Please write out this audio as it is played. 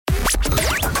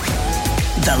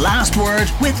The Last Word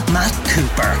with Matt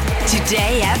Cooper.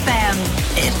 Today FM.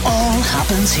 It all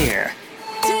happens here.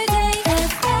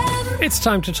 It's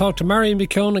time to talk to Marion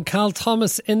McKeone and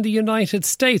Thomas in the United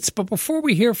States. But before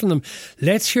we hear from them,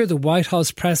 let's hear the White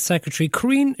House Press Secretary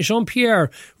Karine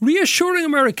Jean-Pierre reassuring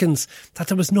Americans that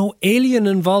there was no alien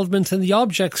involvement in the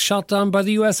objects shot down by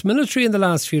the US military in the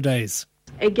last few days.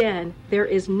 Again, there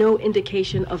is no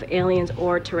indication of aliens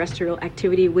or terrestrial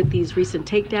activity with these recent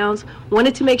takedowns.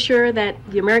 Wanted to make sure that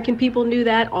the American people knew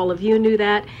that, all of you knew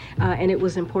that, and it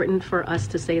was important for us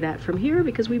to say that from here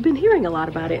because we've been hearing a lot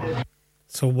about it.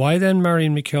 So why then,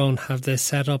 Marion McKeone, have they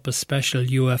set up a special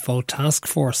UFO task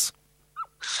force?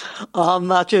 Oh,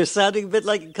 Matt, you're sounding a bit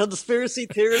like a conspiracy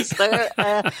theorist there.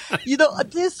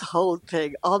 This whole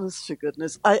thing, honest to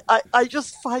goodness, I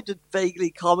just find it vaguely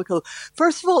comical.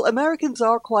 First of all, Americans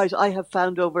are quite, I have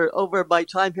found over my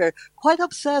time here, quite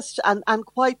obsessed and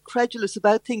quite credulous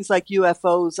about things like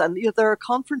UFOs. And there are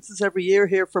conferences every year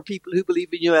here for people who believe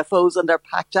in UFOs and they're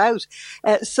packed out.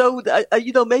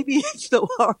 Maybe it's no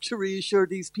hard to reassure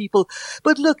these people.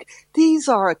 But look, these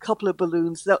are a couple of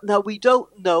balloons. Now we don't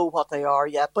know what they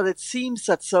are yet, but it seems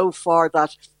that so far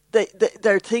that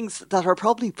they're things that are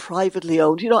probably privately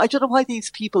owned. I don't know why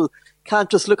these people can't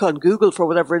just look on Google for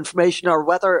whatever information or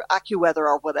AccuWeather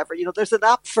or whatever. There's an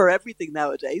app for everything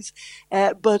nowadays.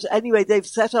 But anyway, they've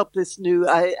set up this new,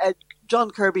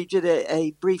 John Kirby did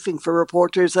a briefing for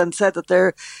reporters and said that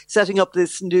they're setting up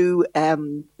this new,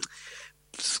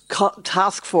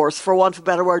 task force, for want of a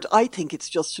better word. I think it's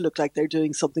just to look like they're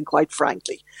doing something, quite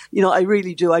frankly. I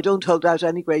really do. I don't hold out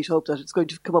any great hope that it's going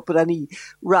to come up with any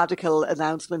radical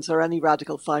announcements or any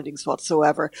radical findings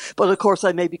whatsoever. But of course,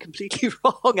 I may be completely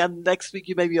wrong, and next week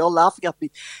you may be all laughing at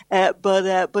me.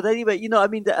 But anyway,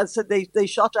 as I said, they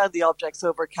shot down the objects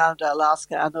over Canada,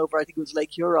 Alaska, and over, I think it was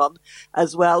Lake Huron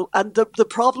as well. And the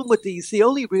problem with these, the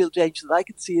only real danger that I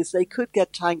can see is they could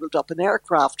get tangled up in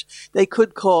aircraft. They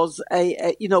could cause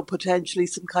potentially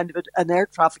some kind of an air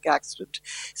traffic accident.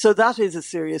 So that is a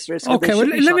serious risk. Okay, well,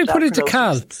 let me put it to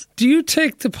Cal. Do you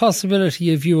take the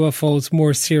possibility of UFOs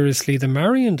more seriously than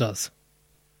Marion does?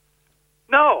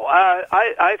 No,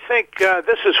 I think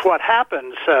this is what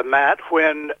happens, Matt,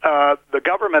 when the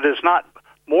government is not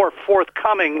more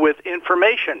forthcoming with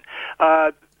information.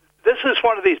 This is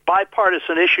one of these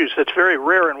bipartisan issues that's very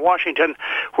rare in Washington,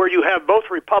 where you have both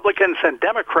Republicans and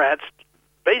Democrats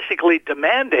basically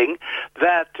demanding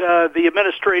that the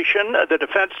administration, the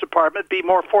Defense Department, be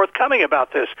more forthcoming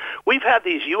about this. We've had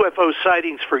these UFO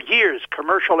sightings for years,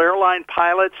 commercial airline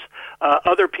pilots,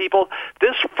 other people.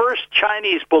 This first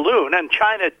Chinese balloon, and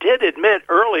China did admit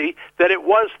early that it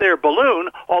was their balloon,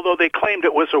 although they claimed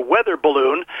it was a weather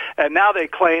balloon, and now they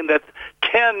claim that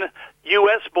 10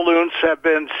 U.S. balloons have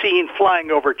been seen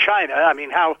flying over China. I mean,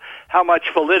 how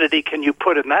much validity can you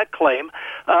put in that claim?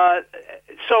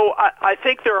 So I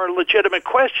think there are legitimate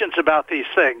questions about these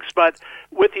things, but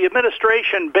with the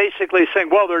administration basically saying,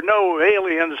 well, there are no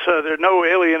aliens, there's no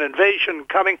alien invasion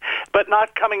coming, but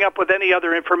not coming up with any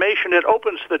other information, it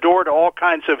opens the door to all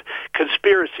kinds of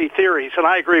conspiracy theories. And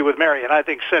I agree with Marion. I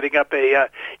think setting up a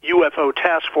UFO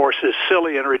task force is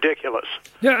silly and ridiculous.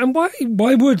 Yeah, and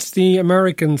why would the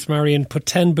Americans, Marion, put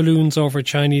 10 balloons over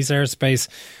Chinese airspace?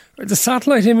 Are the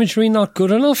satellite imagery not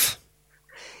good enough?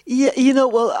 Yeah,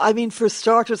 well, I mean, for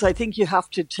starters, I think you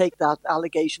have to take that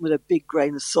allegation with a big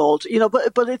grain of salt.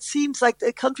 But it seems like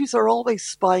the countries are always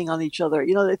spying on each other.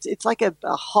 It's like a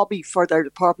hobby for their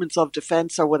departments of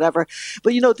defense or whatever.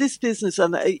 But this business,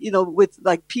 and with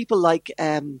like people like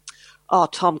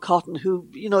Tom Cotton, who,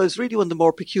 is really one of the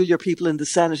more peculiar people in the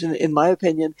Senate, in my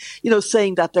opinion,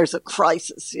 saying that there's a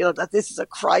crisis, that this is a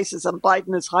crisis and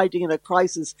Biden is hiding in a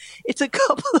crisis. It's a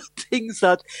couple of things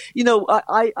that,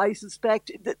 I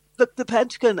suspect that the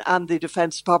Pentagon and the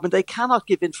Defense Department, they cannot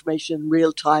give information in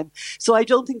real time. So I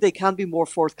don't think they can be more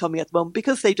forthcoming at the moment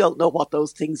because they don't know what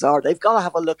those things are. They've got to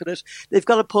have a look at it. They've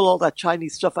got to pull all that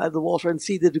Chinese stuff out of the water and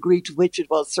see the degree to which it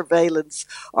was surveillance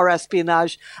or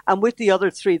espionage. And with the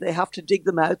other three, they have to dig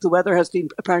them out. The weather has been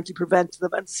apparently preventing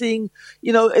them and seeing,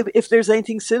 if there's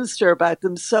anything sinister about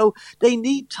them. So they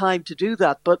need time to do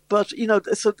that. But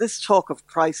so this talk of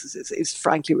crisis is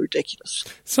frankly ridiculous.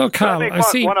 So, Cal,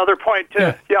 one other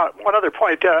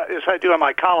point, as I do on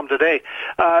my column today,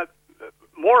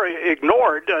 more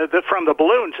ignored from the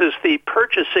balloons is the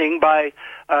purchasing by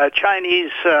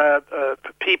Chinese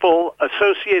people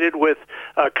associated with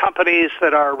companies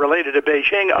that are related to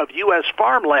Beijing of U.S.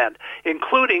 farmland,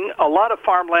 including a lot of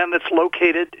farmland that's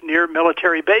located near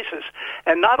military bases.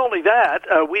 And not only that,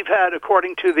 we've had,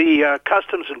 according to the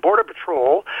Customs and Border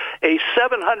Patrol, a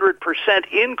 700%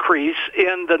 increase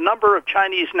in the number of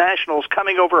Chinese nationals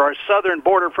coming over our southern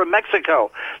border from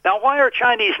Mexico. Now, why are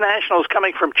Chinese nationals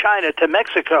coming from China to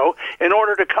Mexico in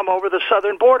order to come over the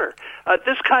southern border?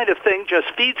 This kind of thing just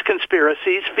feeds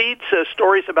conspiracies, feeds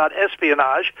stories about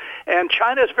espionage, and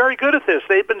China is very good at this.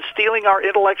 They've been stealing our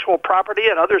intellectual property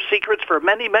and other secrets for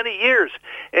many, many years.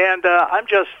 And I'm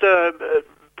just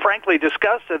frankly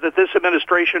disgusted that this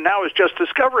administration now is just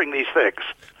discovering these things.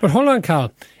 But hold on,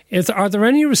 Cal. Are there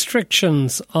any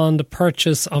restrictions on the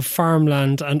purchase of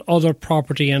farmland and other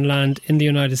property and land in the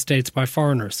United States by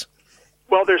foreigners?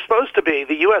 Well, there's supposed to be.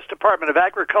 The U.S. Department of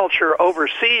Agriculture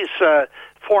oversees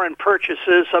foreign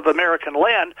purchases of American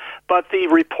land, but the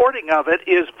reporting of it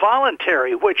is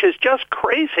voluntary, which is just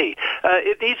crazy.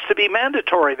 It needs to be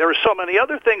mandatory. There are so many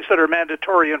other things that are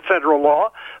mandatory in federal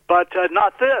law, but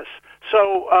not this.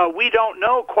 So we don't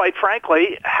know, quite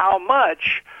frankly, how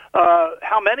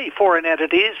many foreign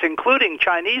entities, including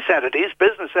Chinese entities,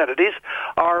 business entities,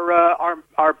 are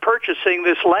purchasing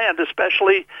this land,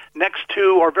 especially next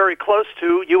to or very close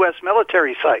to U.S.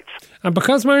 military sites. And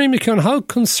because, Marion McKeone, how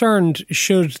concerned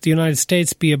should the United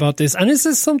States be about this? And is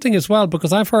this something as well,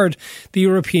 because I've heard the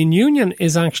European Union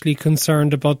is actually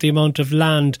concerned about the amount of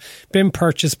land being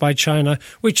purchased by China,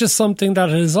 which is something that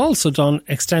it has also done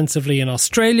extensively in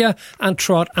Australia and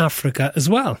throughout Africa as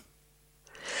well.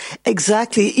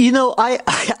 Exactly. You know, I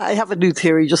have a new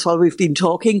theory just while we've been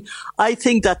talking. I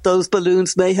think that those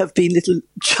balloons may have been little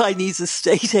Chinese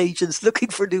estate agents looking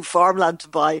for new farmland to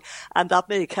buy, and that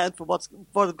may account for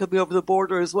for them coming over the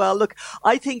border as well. Look,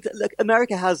 I think that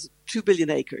America has 2 billion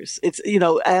acres. It's,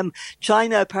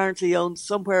 China apparently owns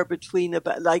somewhere between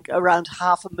around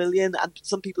 500,000 and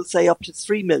some people say up to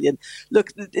 3 million.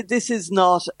 Look, this is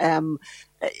not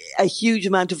a huge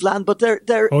amount of land, but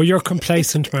they're Oh, you're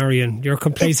complacent, Marion. You're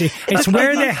complacent. It's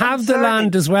where they have the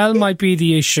land as well might be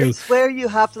the issue. It's where you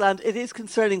have the land. It is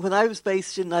concerning. When I was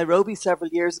based in Nairobi several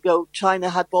years ago, China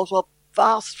had bought up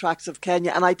vast tracts of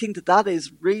Kenya, and I think that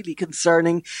is really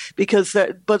concerning because,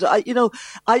 I'm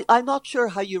not sure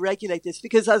how you regulate this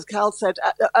because, as Cal said,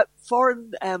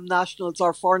 foreign nationals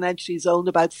or foreign entities own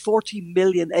about 40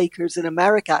 million acres in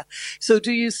America. So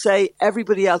do you say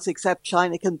everybody else except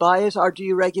China can buy it, or do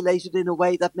you regulate it in a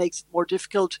way that makes it more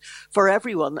difficult for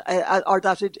everyone, or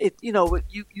that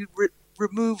you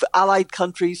remove allied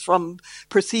countries from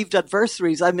perceived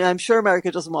adversaries? I mean, I'm sure America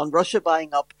doesn't want Russia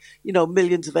buying up,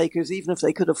 millions of acres, even if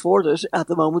they could afford it at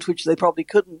the moment, which they probably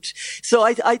couldn't. So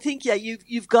I think,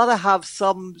 you've got to have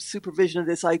some supervision of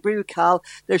this. I agree with Cal.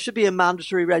 There should be a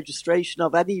mandatory registration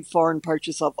of any foreign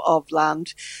purchase of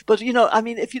land. But,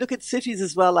 if you look at cities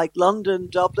as well, like London,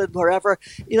 Dublin, wherever,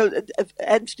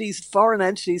 foreign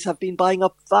entities have been buying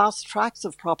up vast tracts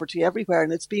of property everywhere,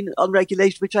 and it's been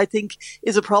unregulated, which I think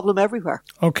is a problem everywhere.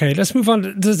 Okay, let's move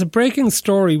on. There's a breaking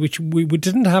story which we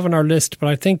didn't have on our list, but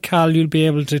I think, Cal, you'll be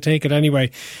able to take it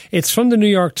anyway. It's from the New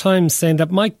York Times saying that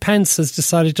Mike Pence has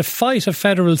decided to fight a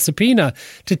federal subpoena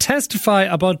to testify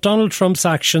about Donald Trump's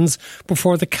actions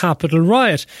before the Capitol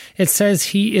riot. It says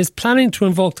he is planning to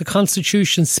invoke the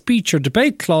Constitution's speech or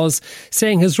debate clause,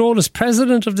 saying his role as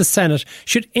President of the Senate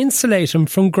should insulate him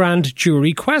from grand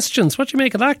jury questions. What do you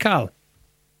make of that, Cal?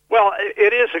 Well,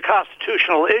 it is a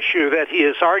constitutional issue that he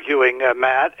is arguing,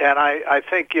 Matt, and I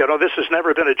think, this has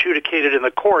never been adjudicated in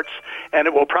the courts, and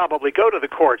it will probably go to the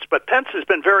courts. But Pence has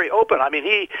been very open. I mean,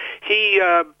 he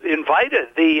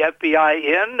invited the FBI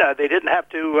in. They didn't have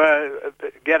to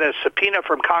get a subpoena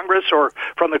from Congress or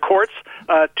from the courts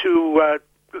to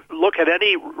look at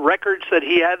any records that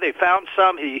he had. They found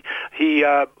some. He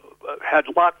had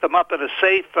locked them up in a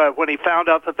safe when he found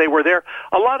out that they were there.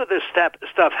 A lot of this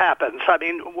stuff happens. I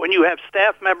mean, when you have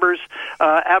staff members,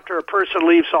 after a person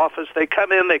leaves office, they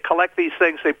come in, they collect these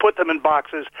things, they put them in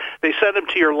boxes, they send them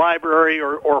to your library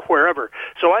or wherever.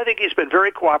 So I think he's been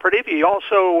very cooperative. He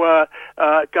also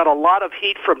got a lot of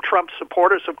heat from Trump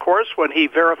supporters, of course, when he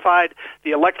verified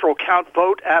the electoral count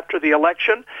vote after the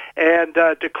election and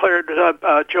declared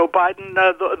Joe Biden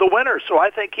the winner. So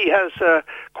I think he has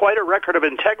quite a record of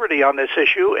integrity on this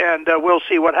issue, and we'll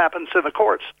see what happens in the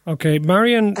courts. Okay,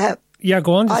 Marion, Yeah,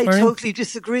 go on. I totally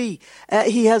disagree.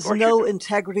 He has no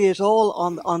integrity at all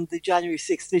on the January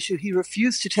 6th issue. He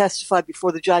refused to testify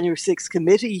before the January 6th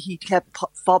committee. He kept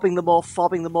fobbing them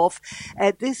off.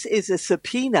 This is a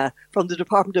subpoena from the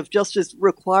Department of Justice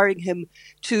requiring him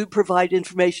to provide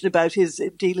information about his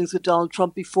dealings with Donald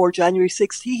Trump before January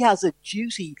 6th. He has a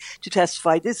duty to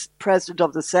testify. This president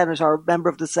of the Senate or member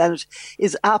of the Senate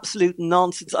is absolute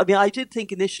nonsense. I mean, I did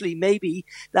think initially maybe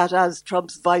that as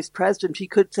Trump's vice president, he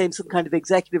could claim some kind of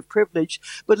executive privilege.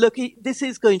 But look, this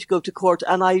is going to go to court,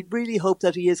 and I really hope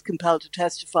that he is compelled to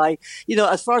testify. You know,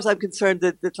 as far as I'm concerned,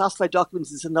 the classified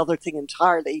documents is another thing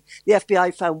entirely. The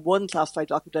FBI found one classified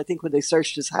document, I think, when they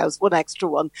searched his house, one extra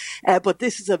one. But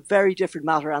this is a very different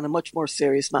matter and a much more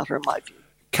serious matter in my view.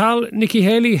 Cal, Nikki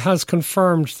Haley has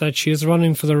confirmed that she is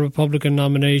running for the Republican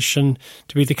nomination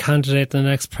to be the candidate in the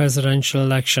next presidential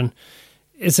election.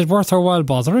 Is it worth her while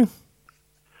bothering?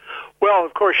 Well,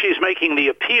 of course, she's making the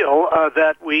appeal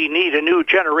that we need a new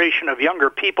generation of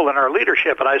younger people in our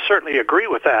leadership, and I certainly agree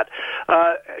with that.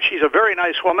 She's a very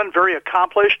nice woman, very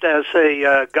accomplished as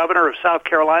a governor of South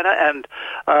Carolina and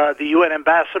the UN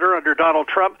ambassador under Donald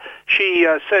Trump. She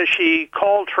says she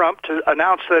called Trump to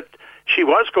announce that she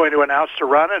was going to announce to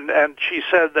run, and she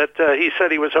said that he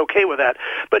said he was okay with that.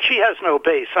 But she has no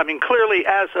base. I mean, clearly,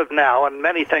 as of now, and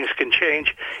many things can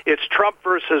change, it's Trump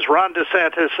versus Ron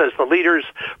DeSantis as the leaders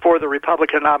for the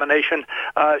Republican nomination.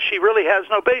 She really has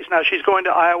no base. Now, she's going to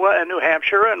Iowa and New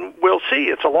Hampshire, and we'll see.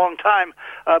 It's a long time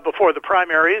before the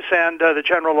primaries and the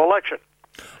general election.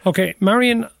 Okay,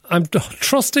 Marion, I'm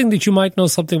trusting that you might know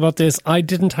something about this. I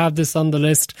didn't have this on the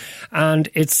list, and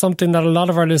it's something that a lot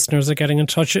of our listeners are getting in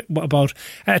touch about.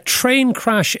 A train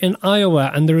crash in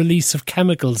Iowa and the release of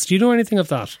chemicals. Do you know anything of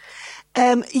that?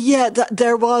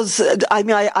 There was, I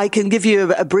mean, I can give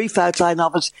you a brief outline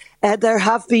of it. There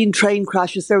have been train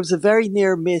crashes. There was a very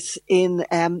near miss in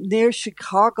near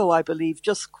Chicago, I believe,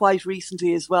 just quite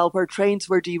recently as well, where trains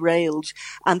were derailed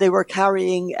and they were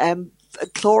carrying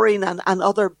chlorine and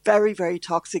other very, very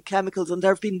toxic chemicals. And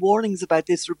there have been warnings about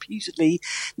this repeatedly.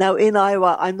 Now, in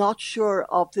Iowa, I'm not sure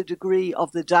of the degree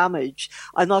of the damage.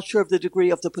 I'm not sure of the degree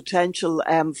of the potential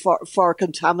for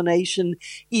contamination,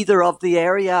 either of the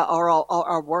area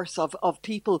or worse, of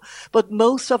people. But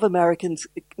most of America's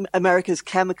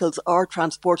chemicals are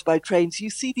transported by trains. You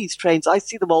see these trains. I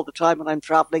see them all the time when I'm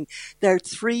traveling. They're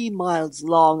 3 miles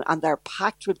long and they're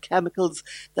packed with chemicals.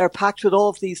 They're packed with all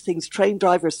of these things. Train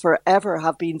drivers forever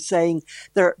have been saying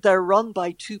they're run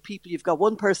by two people. You've got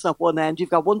one person at one end,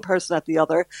 you've got one person at the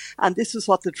other, and this is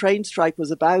what the train strike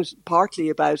was partly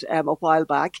about a while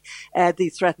back. The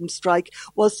threatened strike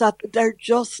was that they're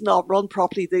just not run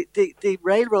properly. The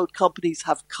railroad companies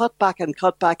have cut back,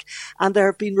 and there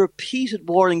have been repeated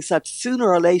warnings that sooner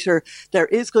or later there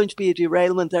is going to be a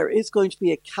derailment, there is going to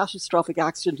be a catastrophic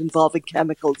accident involving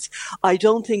chemicals. I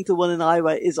don't think the one in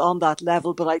Iowa is on that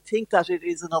level, but I think that it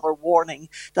is another warning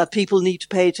that people need to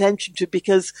pay attention to,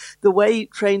 because the way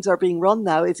trains are being run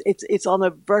now, it's on a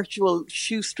virtual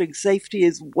shoestring. Safety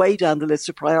is way down the list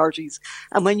of priorities.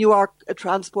 And when you are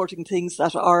transporting things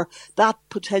that are that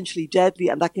potentially deadly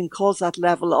and that can cause that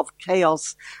level of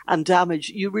chaos and damage,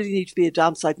 you really need to be a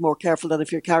damn sight more careful than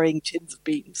if you're carrying tins of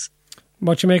beans.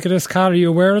 What you make of this, Carl? Are you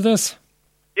aware of this?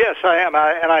 Yes, I am,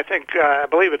 and I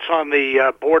believe it's on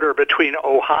the border between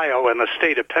Ohio and the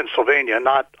state of Pennsylvania,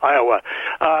 not Iowa.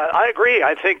 I agree.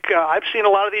 I think I've seen a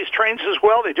lot of these trains as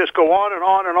well. They just go on and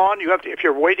on and on. You have to, if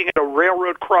you're waiting at a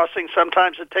railroad crossing,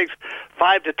 sometimes it takes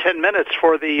 5 to 10 minutes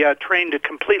for the train to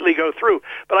completely go through.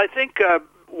 But I think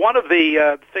one of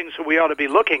the things that we ought to be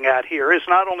looking at here is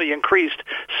not only increased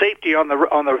safety on the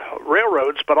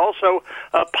railroads, but also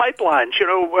pipelines. You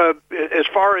know, as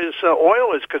far as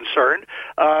oil is concerned,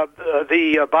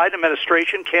 the Biden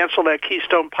administration canceled that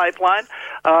Keystone pipeline.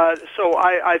 So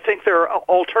I think there are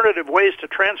alternative ways to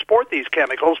transport these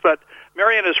chemicals, but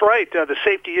Marion is right. The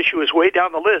safety issue is way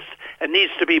down the list and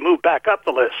needs to be moved back up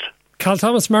the list.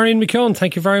 Thomas, Marion McKeone,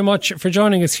 thank you very much for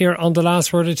joining us here on The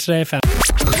Last Word of Today FM.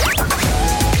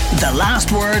 The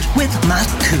Last Word with Matt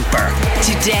Cooper.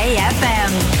 Today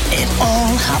FM. It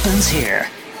all happens here.